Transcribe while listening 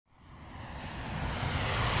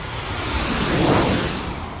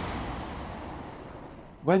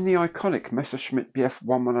When the iconic Messerschmitt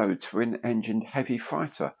Me-410 twin-engined heavy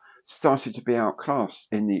fighter started to be outclassed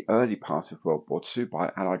in the early part of World War II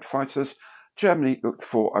by Allied fighters, Germany looked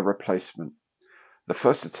for a replacement. The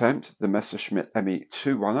first attempt, the Messerschmitt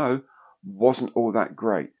Me-210, wasn't all that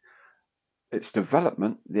great. Its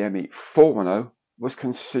development, the Me-410, was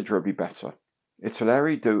considerably better.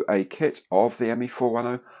 Italeri do a kit of the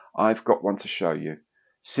Me-410. I've got one to show you.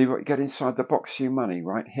 See what you get inside the box for your money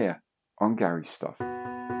right here on Gary's Stuff.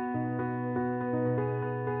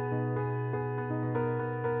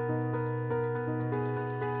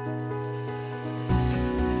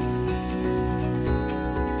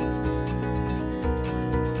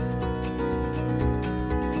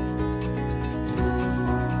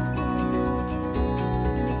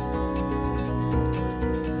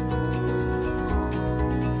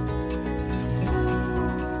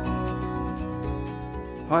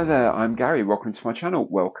 Hi there, I'm Gary. Welcome to my channel.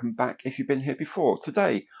 Welcome back if you've been here before.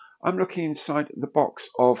 Today, I'm looking inside the box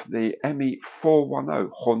of the Me-410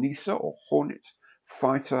 Hornisse or Hornet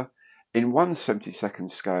fighter in 1/72nd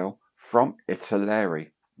scale from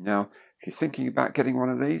Italeri. Now, if you're thinking about getting one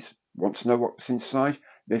of these, want to know what's inside,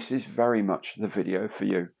 this is very much the video for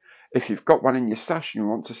you. If you've got one in your stash and you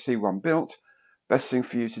want to see one built, best thing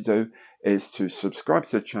for you to do is to subscribe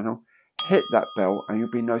to the channel, hit that bell, and you'll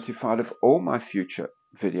be notified of all my future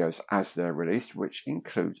videos as they're released, which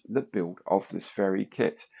include the build of this very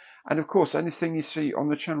kit. And of course, anything you see on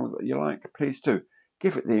the channel that you like, please do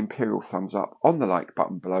give it the imperial thumbs up on the like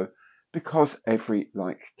button below, because every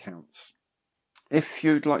like counts. If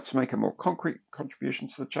you'd like to make a more concrete contribution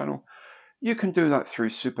to the channel, you can do that through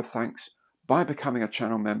super thanks, by becoming a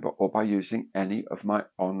channel member, or by using any of my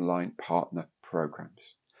online partner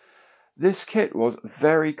programs. This kit was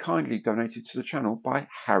very kindly donated to the channel by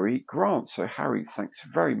Harry Grant. So Harry, thanks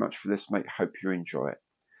very much for this, mate. Hope you enjoy it.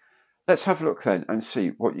 Let's have a look then and see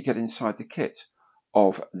what you get inside the kit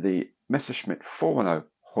of the Messerschmitt Me-410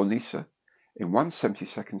 Hornisse in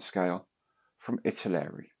 1/72nd scale from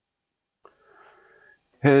Italeri.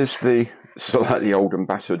 Here's the slightly old and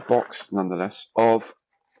battered box, nonetheless, of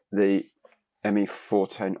the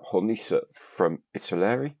Me-410 Hornisse from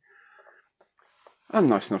Italeri. A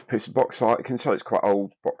nice enough piece of box art. You can tell it's quite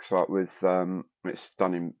old box art with it's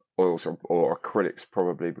done in oils or acrylics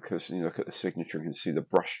probably, because you look at the signature, you can see the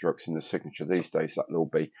brush strokes in the signature. These days that will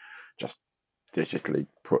be just digitally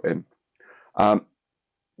put in.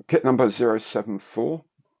 Kit number 074,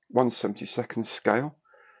 1/72nd scale.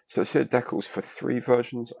 So it's here Decals for 3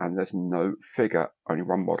 versions, and there's no figure, only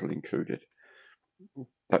one model included.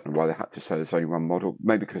 Don't know why they had to say there's only one model.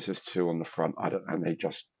 Maybe because there's 2 on the front. I don't know. And they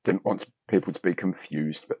just didn't want people to be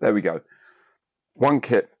confused. But there we go. One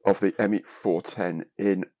kit of the Me-410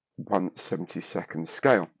 in 1/72nd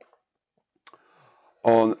scale.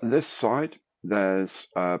 On this side, there's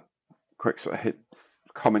a quick sort of hit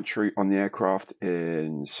commentary on the aircraft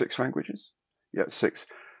in 6 languages. Yeah, 6: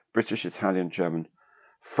 British, Italian, German,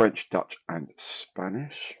 French, Dutch, and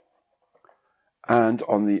Spanish. And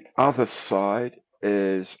on the other side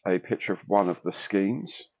is a picture of one of the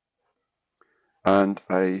schemes and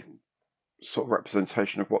a sort of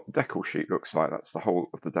representation of what the decal sheet looks like. That's the whole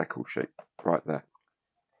of the decal sheet right there.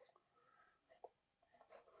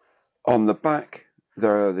 On the back,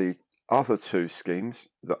 there are the other 2 schemes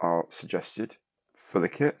that are suggested for the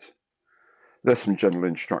kit. There's some general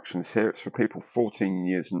instructions here. It's for people 14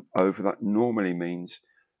 years and over. That normally means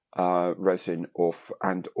resin or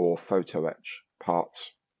photo etch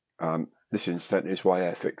parts. This incidentally is why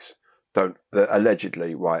Airfix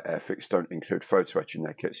allegedly why Airfix don't include photo etch in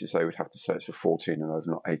their kits, is they would have to say it's for 14 and over,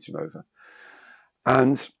 not 8 and over.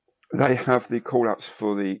 And they have the callouts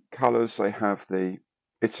for the colours. They have the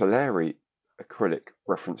Italeri acrylic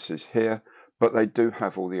references here, but they do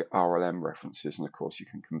have all the RLM references, and of course you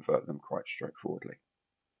can convert them quite straightforwardly.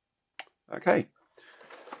 Okay,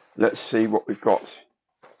 let's see what we've got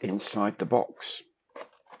inside the box.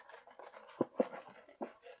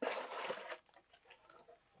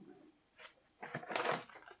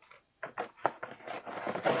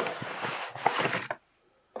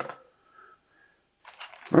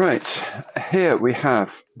 Right, here we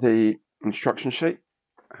have the instruction sheet.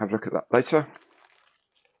 Have a look at that later.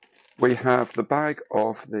 We have the bag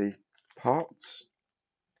of the parts.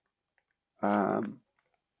 It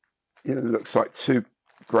looks like 2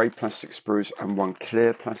 grey plastic sprues and 1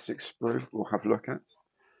 clear plastic sprue we'll have a look at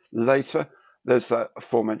later. There's that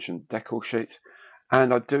aforementioned decal sheet,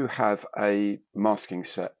 and I do have a masking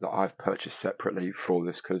set that I've purchased separately for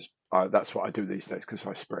this, because that's what I do these days, because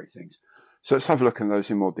I spray things. So let's have a look at those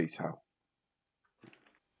in more detail.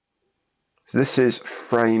 So this is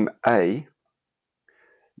frame A,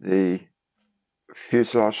 the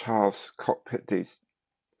fuselage halves, cockpit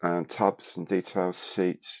tubs and details,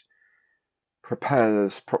 seats,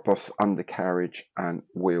 propellers, prop boss, undercarriage, and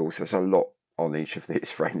wheels. There's a lot on each of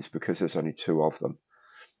these frames because there's only 2 of them.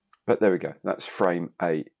 But there we go. That's frame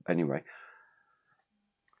A anyway.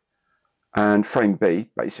 And frame B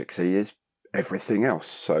basically is everything else.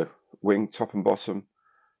 So wing, top and bottom,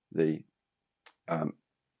 the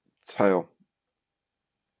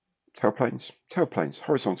tailplanes,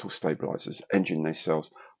 horizontal stabilizers, engine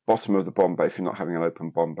nacelles, bottom of the bomb bay if you're not having an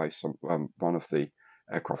open bomb bay. One of the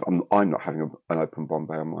aircraft, I'm not having an open bomb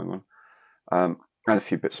bay on my one, and a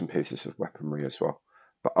few bits and pieces of weaponry as well.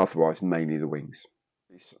 But otherwise, mainly the wings.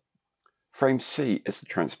 Frame C is the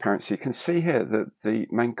transparency. You can see here that the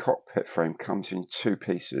main cockpit frame comes in 2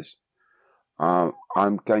 pieces.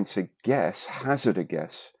 I'm going to hazard a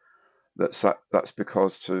guess, that's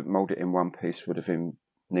because to mold it in one piece would have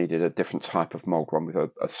needed a different type of mold, one with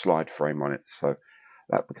a slide frame on it. So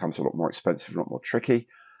that becomes a lot more expensive, a lot more tricky.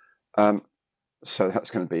 So that's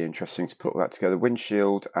going to be interesting to put all that together.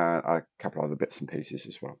 Windshield and a couple other bits and pieces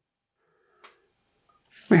as well.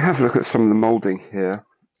 We have a look at some of the molding here.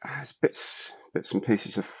 There's bits and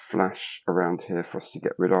pieces of flash around here for us to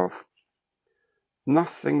get rid of.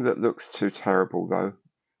 Nothing that looks too terrible though.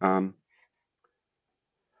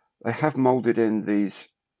 They have molded in these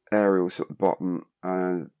aerials at the bottom,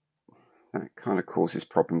 and that kind of causes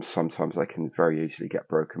problems. Sometimes they can very easily get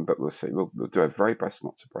broken, but we'll see. We'll do our very best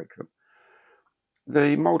not to break them.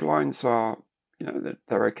 The mold lines are,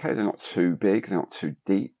 they're okay. They're not too big. They're not too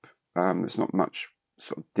deep. There's not much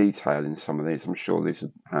sort of detail in some of these. I'm sure these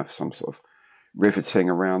have some sort of riveting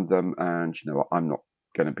around them, and you know what? I'm not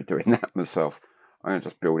going to be doing that myself. I'm going to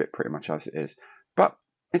just build it pretty much as it is. But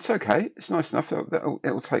it's okay. It's nice enough.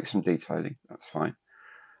 It'll take some detailing. That's fine.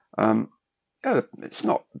 Yeah, it's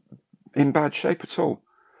not in bad shape at all.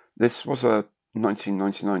 This was a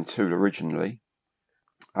 1999 tool originally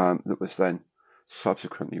that was then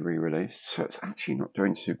subsequently re-released, so it's actually not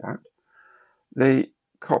doing too bad. The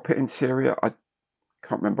cockpit interior, I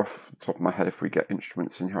can't remember off the top of my head if we get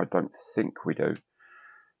instruments in here. I don't think we do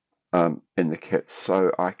in the kit,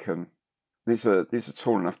 so I can. These are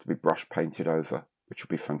tall enough to be brush painted over, which will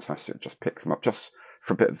be fantastic. Just pick them up just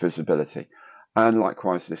for a bit of visibility, and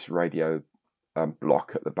likewise this radio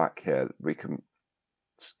block at the back here, we can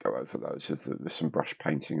go over those with some brush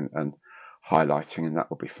painting and highlighting, and that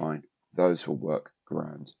will be fine. Those will work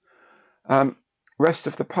grand. Rest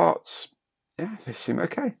of the parts, yeah, they seem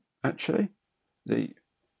okay actually. The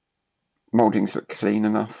mouldings look clean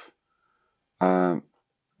enough.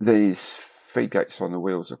 These feed gates on the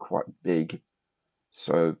wheels are quite big,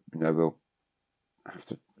 so we'll have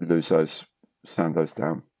to lose those, sand those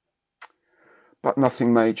down. But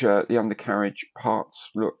nothing major. The undercarriage parts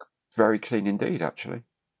look very clean indeed, actually.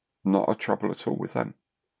 Not a trouble at all with them.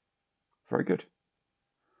 Very good.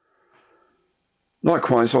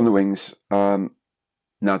 Likewise on the wings,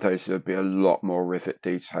 nowadays there'd be a lot more rivet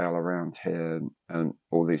detail around here, and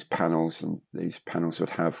all these panels, and these panels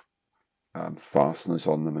would have fasteners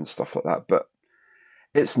on them and stuff like that, but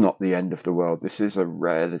it's not the end of the world. This is a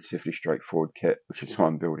relatively straightforward kit, which is why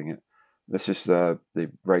I'm building it. This is the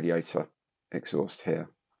radiator exhaust here.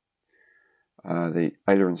 The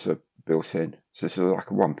ailerons are built in, so this is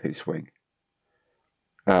like a one-piece wing.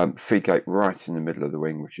 Feed gate right in the middle of the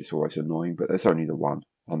wing, which is always annoying, but there's only the one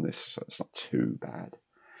on this, so it's not too bad.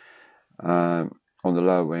 On the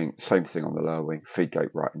lower wing, same thing on the lower wing, feed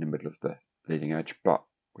gate right in the middle of the leading edge, but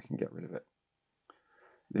we can get rid of it.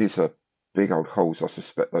 These are big old holes. I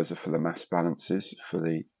suspect those are for the mass balances for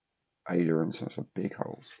the ailerons. Those are big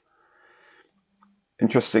holes.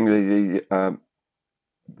 Interestingly, the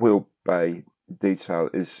wheel bay detail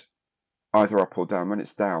is either up or down. When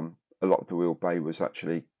it's down, a lot of the wheel bay was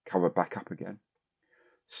actually covered back up again.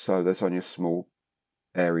 So there's only a small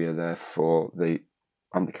area there for the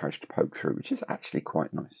undercarriage to poke through, which is actually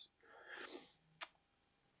quite nice.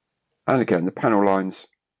 And again, the panel lines,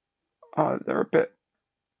 they're a bit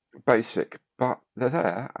basic, but they're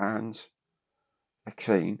there and they're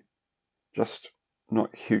clean, just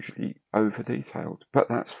not hugely over detailed, but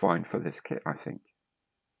that's fine for this kit, I think.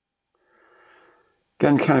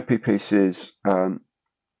 Again, canopy pieces,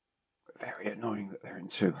 very annoying that they're in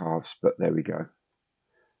 2 halves, but there we go.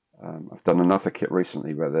 I've done another kit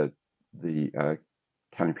recently where the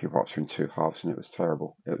canopy parts are in 2 halves, and it was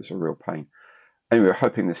terrible. It was a real pain. Anyway, we're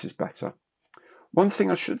hoping this is better. One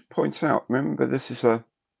thing I should point out, remember this is a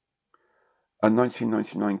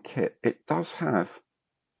 1999 kit. It does have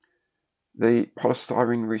the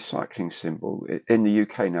polystyrene recycling symbol. In the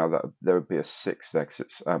UK now, there would be a 6 there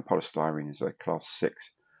because polystyrene is a class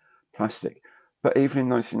 6 plastic. But even in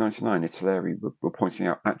 1999, Italeri were pointing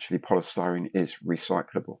out actually polystyrene is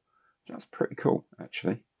recyclable. That's pretty cool,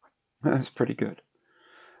 actually. That's pretty good.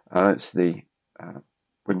 It's the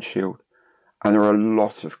windshield. And there are a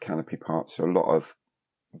lot of canopy parts, so a lot of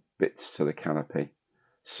bits to the canopy.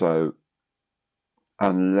 So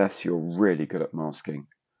unless you're really good at masking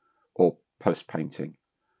or post-painting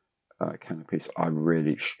canopies, I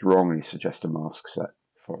really strongly suggest a mask set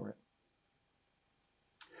for it.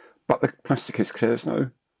 But the plastic is clear. There's no,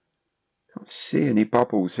 can't see any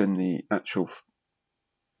bubbles in the actual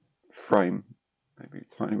frame. Maybe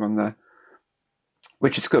a tiny one there,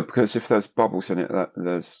 which is good because if there's bubbles in it,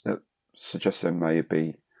 that suggests there may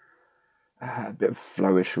be a bit of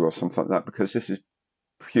flow issue or something like that, because this is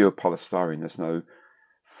pure polystyrene. There's no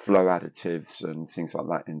flow additives and things like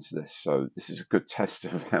that into this. So this is a good test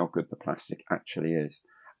of how good the plastic actually is.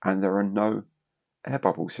 And there are no air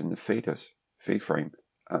bubbles in the feed frame.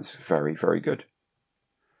 That's very, very good.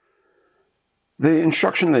 The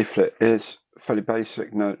instruction leaflet is fairly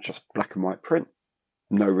basic, no, just black and white print.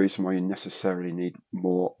 No reason why you necessarily need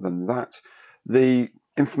more than that. The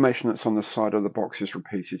information that's on the side of the box is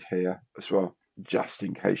repeated here as well, just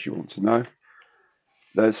in case you want to know.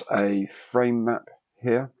 There's a frame map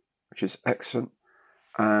here, which is excellent,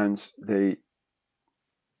 and the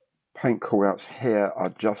paint callouts here are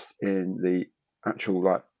just in the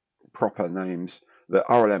actual proper names, the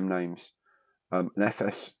RLM names, an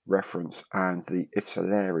FS reference, and the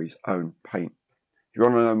Italeri's own paint. If you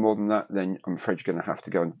want to know more than that, then I'm afraid you're going to have to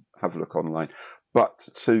go and have a look online. But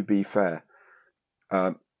to be fair,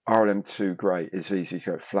 RLM2 grey is easy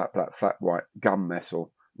to go flat black, flat white,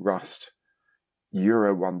 gunmetal, rust,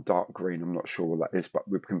 Euro 1 dark green. I'm not sure what that is, but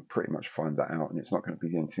we can pretty much find that out, and it's not going to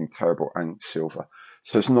be anything terrible, and silver.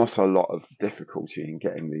 So there's not a lot of difficulty in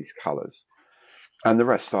getting these colours. And the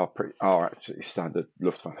rest are absolutely standard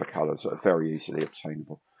Luftwaffe colours that are very easily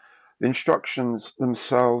obtainable. The instructions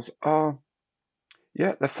themselves are,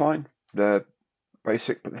 yeah, they're fine. They're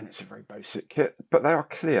basic, but then it's a very basic kit. But they are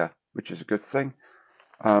clear, which is a good thing.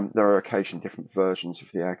 There are occasionally different versions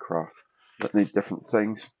of the aircraft that need different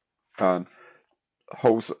things.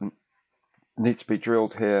 Holes that need to be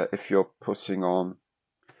drilled here if you're putting on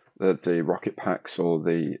the rocket packs or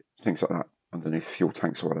the things like that underneath fuel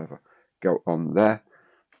tanks or whatever, go on there.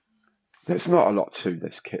 There's not a lot to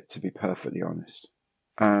this kit, to be perfectly honest,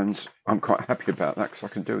 and I'm quite happy about that because I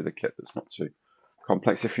can do with a kit that's not too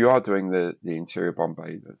complex. If you are doing the interior bomb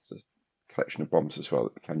bay, there's a collection of bombs as well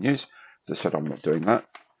that we can use. As I said, I'm not doing that.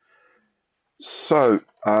 So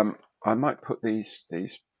I might put these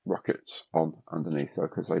rockets on underneath though,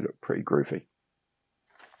 because they look pretty groovy.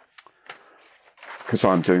 Because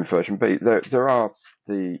I'm doing version B. There are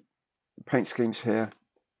the paint schemes here.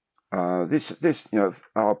 This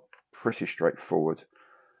are pretty straightforward.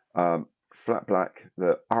 Flat black,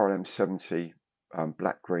 the RLM 70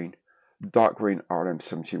 black green, dark green RLM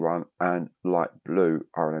 71, and light blue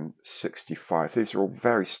RLM 65. These are all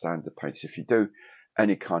very standard paints. If you do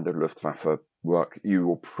any kind of Luftwaffe work, you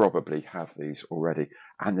will probably have these already,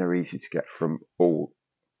 and they're easy to get from all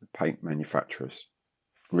the paint manufacturers.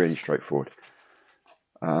 Really straightforward.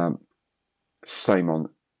 Same on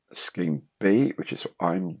scheme B, which is what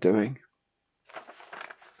I'm doing.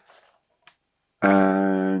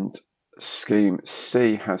 And scheme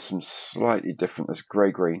C has some slightly different. There's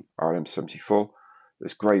grey-green RLM 74,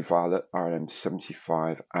 there's grey-violet RLM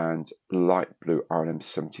 75, and light blue RLM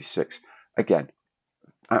 76. Again,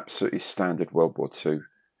 absolutely standard World War II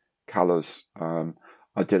colours.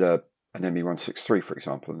 I did an ME-163, for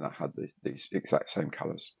example, and that had these exact same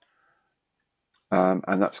colours.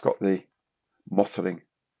 And that's got the mottling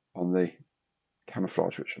on the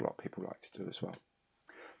camouflage, which a lot of people like to do as well.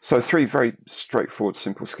 So 3 very straightforward,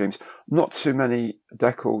 simple schemes. Not too many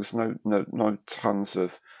decals, no tons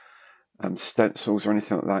of stencils or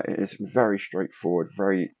anything like that. It is very straightforward,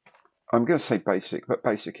 very, I'm going to say basic, but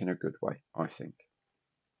basic in a good way, I think.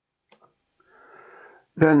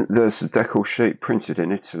 Then there's the decal sheet printed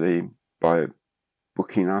in Italy by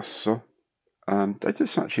Buchinasso. They do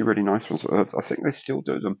some actually really nice ones. I think they still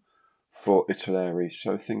do them for Italeri.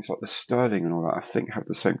 So things like the Sterling and all that, I think have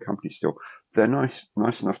the same company still. They're nice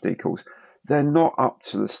enough decals. They're not up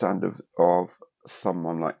to the standard of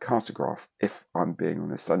someone like Cartograph, if I'm being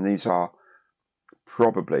honest. And these are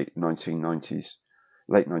probably 1990s,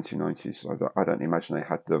 late 1990s. I don't imagine they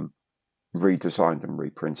had them redesigned and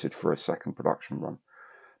reprinted for a second production run.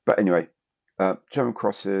 But anyway, German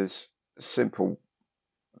crosses, simple,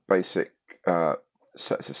 basic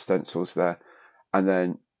sets of stencils there, and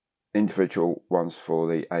then individual ones for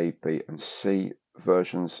the A, B, and C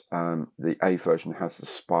versions. The A version has the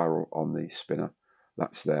spiral on the spinner.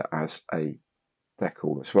 That's there as a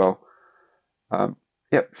decal as well.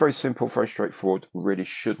 Yep, very simple, very straightforward, really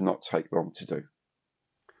should not take long to do.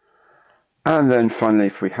 And then finally,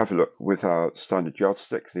 if we have a look with our standard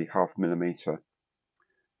yardstick, the 0.5mm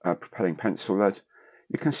propelling pencil lead,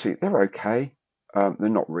 you can see they're okay. They're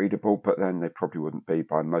not readable, but then they probably wouldn't be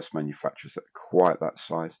by most manufacturers that are quite that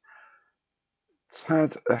size. It's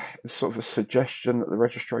had sort of a suggestion that the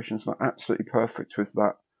registration is not absolutely perfect, with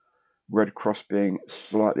that red cross being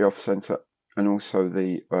slightly off center and also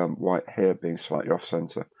the white here being slightly off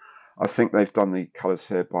center. I think they've done the colors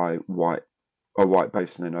here by white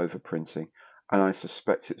base and then overprinting, and I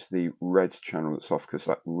suspect it's the red channel that's off, because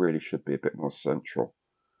that really should be a bit more central.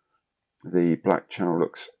 The black channel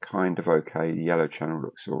looks kind of okay, the yellow channel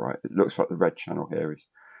looks alright. It looks like the red channel here is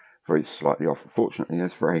very slightly off. Unfortunately,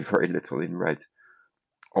 there's very, very little in red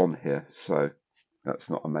on here, so that's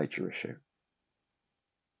not a major issue.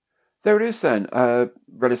 There it is then, a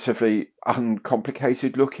relatively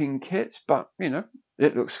uncomplicated looking kit, but you know,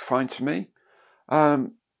 it looks fine to me.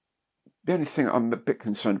 The only thing I'm a bit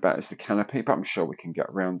concerned about is the canopy, but I'm sure we can get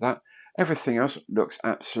around that. Everything else looks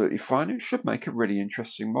absolutely fine. It should make a really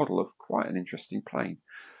interesting model of quite an interesting plane.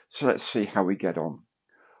 So let's see how we get on.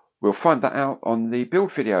 We'll find that out on the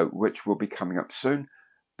build video, which will be coming up soon.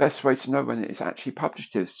 Best way to know when it is actually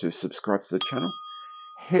published is to subscribe to the channel,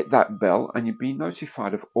 hit that bell, and you'll be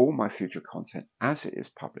notified of all my future content as it is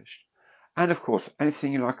published. And of course,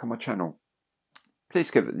 anything you like on my channel,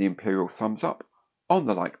 please give it the imperial thumbs up on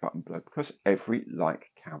the like button below, because every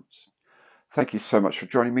like counts. Thank you so much for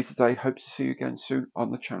joining me today. Hope to see you again soon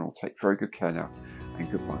on the channel. Take very good care now,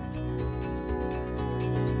 and goodbye.